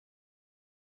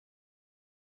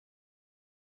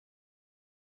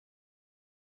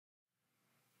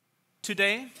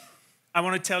Today, I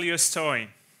want to tell you a story.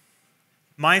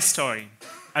 My story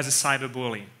as a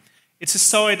cyberbully. It's a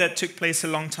story that took place a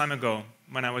long time ago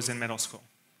when I was in middle school.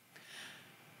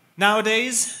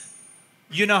 Nowadays,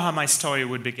 you know how my story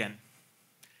would begin.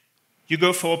 You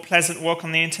go for a pleasant walk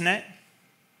on the internet,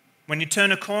 when you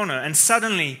turn a corner and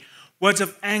suddenly words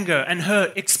of anger and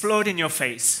hurt explode in your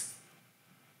face.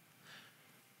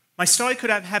 My story could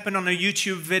have happened on a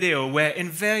YouTube video where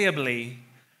invariably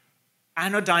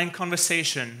anodyne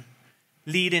conversation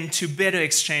lead into bitter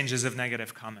exchanges of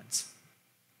negative comments.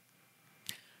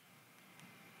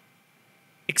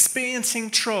 Experiencing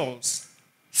trolls,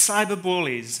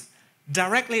 cyberbullies,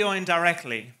 directly or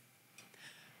indirectly,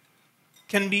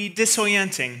 can be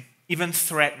disorienting, even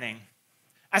threatening.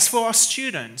 As for our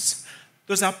students,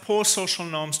 those are poor social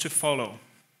norms to follow.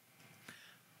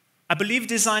 I believe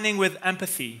designing with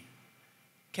empathy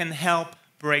can help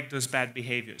break those bad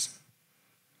behaviors.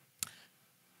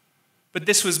 But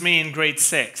this was me in grade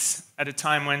 6, at a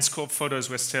time when school photos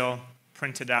were still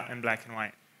printed out in black and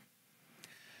white.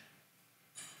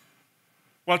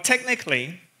 Well,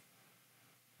 technically,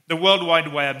 the World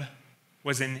Wide Web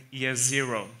was in year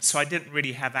 0, so I didn't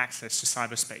really have access to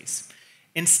cyberspace.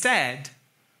 Instead,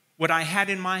 what I had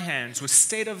in my hands was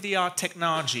state-of-the-art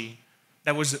technology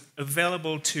that was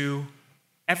available to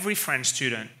every French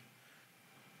student,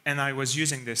 and I was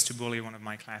using this to bully one of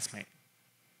my classmates.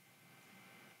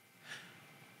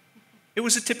 It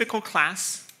was a typical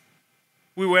class.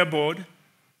 We were bored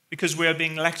because we were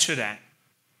being lectured at.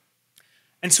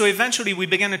 And so eventually we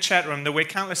began a chat room. There were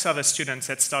countless other students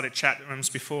that started chat rooms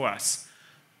before us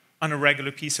on a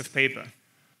regular piece of paper.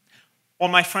 All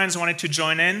my friends wanted to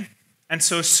join in, and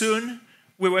so soon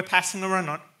we were passing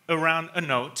around a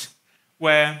note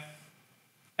where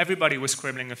everybody was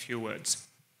scribbling a few words.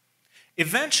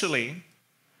 Eventually,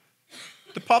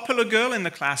 the popular girl in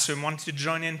the classroom wanted to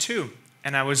join in too,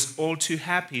 and I was all too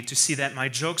happy to see that my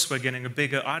jokes were getting a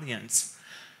bigger audience.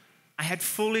 I had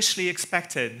foolishly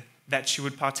expected that she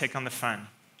would partake on the fun.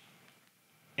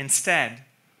 Instead,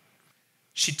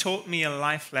 she taught me a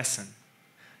life lesson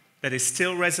that is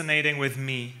still resonating with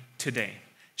me today.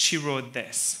 She wrote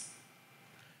this: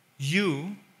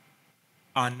 "You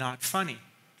are not funny.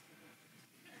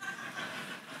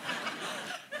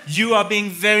 You are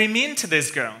being very mean to this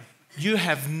girl. You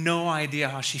have no idea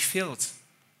how she feels."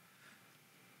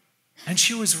 And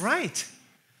she was right.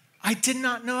 I did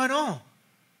not know at all.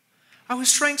 I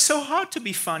was trying so hard to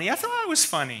be funny. I thought I was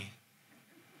funny.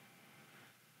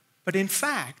 But in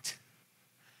fact,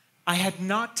 I had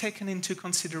not taken into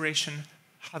consideration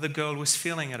how the girl was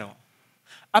feeling at all.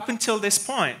 Up until this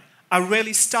point, I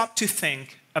rarely stopped to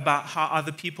think about how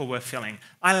other people were feeling.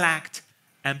 I lacked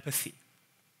empathy.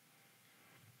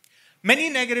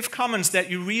 Many negative comments that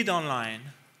you read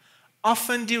online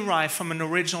often derive from an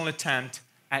original attempt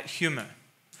at humor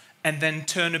and then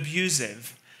turn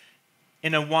abusive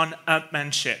in a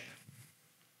one-upmanship.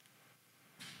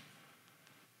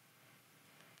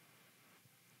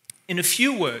 In a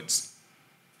few words,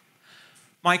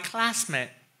 my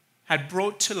classmate had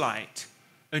brought to light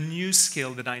a new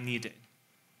skill that I needed.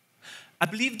 I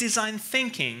believe design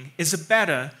thinking is a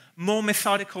better, more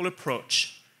methodical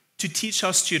approach to teach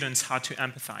our students how to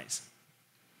empathize.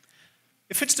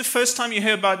 If it's the first time you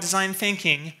hear about design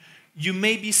thinking, you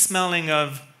may be smelling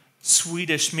of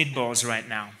Swedish meatballs right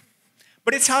now.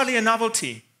 But it's hardly a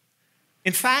novelty.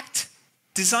 In fact,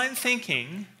 design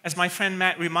thinking, as my friend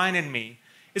Matt reminded me,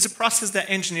 is a process that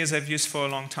engineers have used for a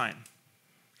long time.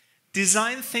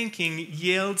 Design thinking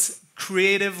yields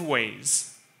creative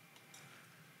ways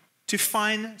to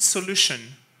find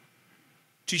solutions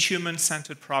to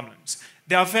human-centered problems.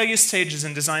 There are various stages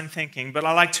in design thinking, but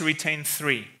I like to retain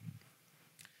 3.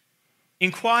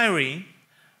 Inquiry,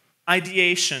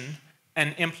 ideation,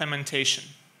 and implementation.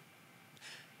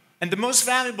 And the most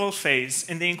valuable phase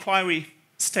in the inquiry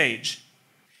stage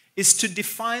is to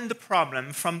define the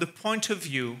problem from the point of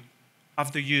view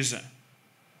of the user,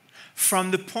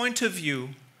 from the point of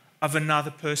view of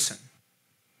another person.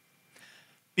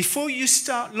 Before you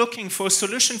start looking for a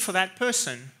solution for that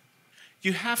person,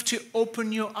 you have to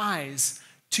open your eyes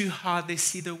to how they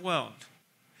see the world.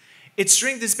 It's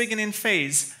during this beginning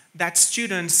phase that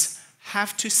students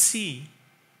have to see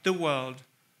the world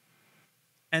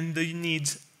and the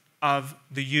needs of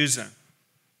the user.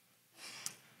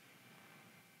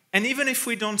 And even if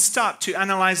we don't stop to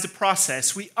analyze the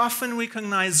process, we often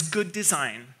recognize good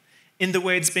design in the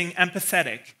way it's being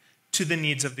empathetic to the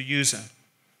needs of the user.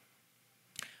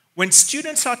 When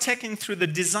students are taken through the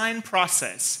design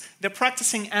process, they're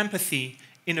practicing empathy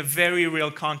in a very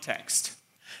real context.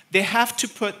 They have to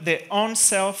put their own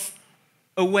self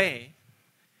away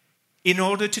in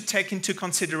order to take into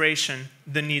consideration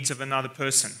the needs of another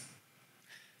person.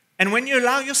 And when you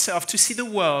allow yourself to see the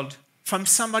world from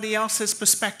somebody else's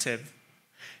perspective,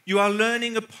 you are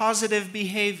learning a positive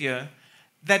behavior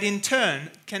that in turn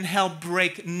can help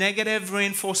break negative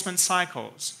reinforcement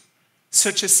cycles,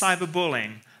 such as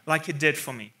cyberbullying, like it did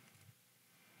for me.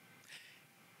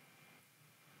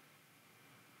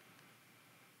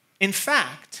 In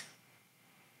fact,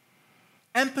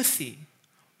 empathy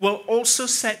will also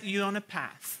set you on a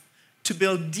path to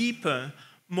build deeper,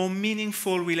 more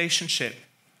meaningful relationships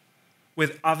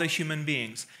with other human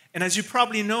beings. And as you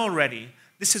probably know already,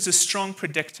 this is a strong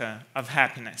predictor of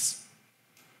happiness.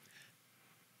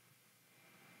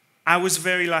 I was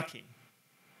very lucky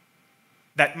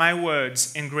that my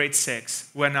words in grade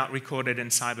 6 were not recorded in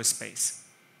cyberspace,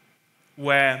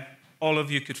 where all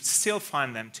of you could still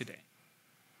find them today.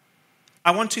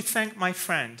 I want to thank my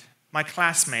friend, my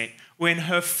classmate, who in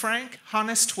her frank,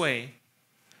 honest way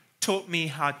taught me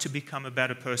how to become a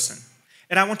better person.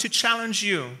 And I want to challenge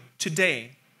you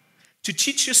today to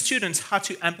teach your students how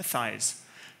to empathize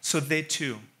so they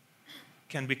too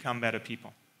can become better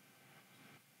people.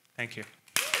 Thank you.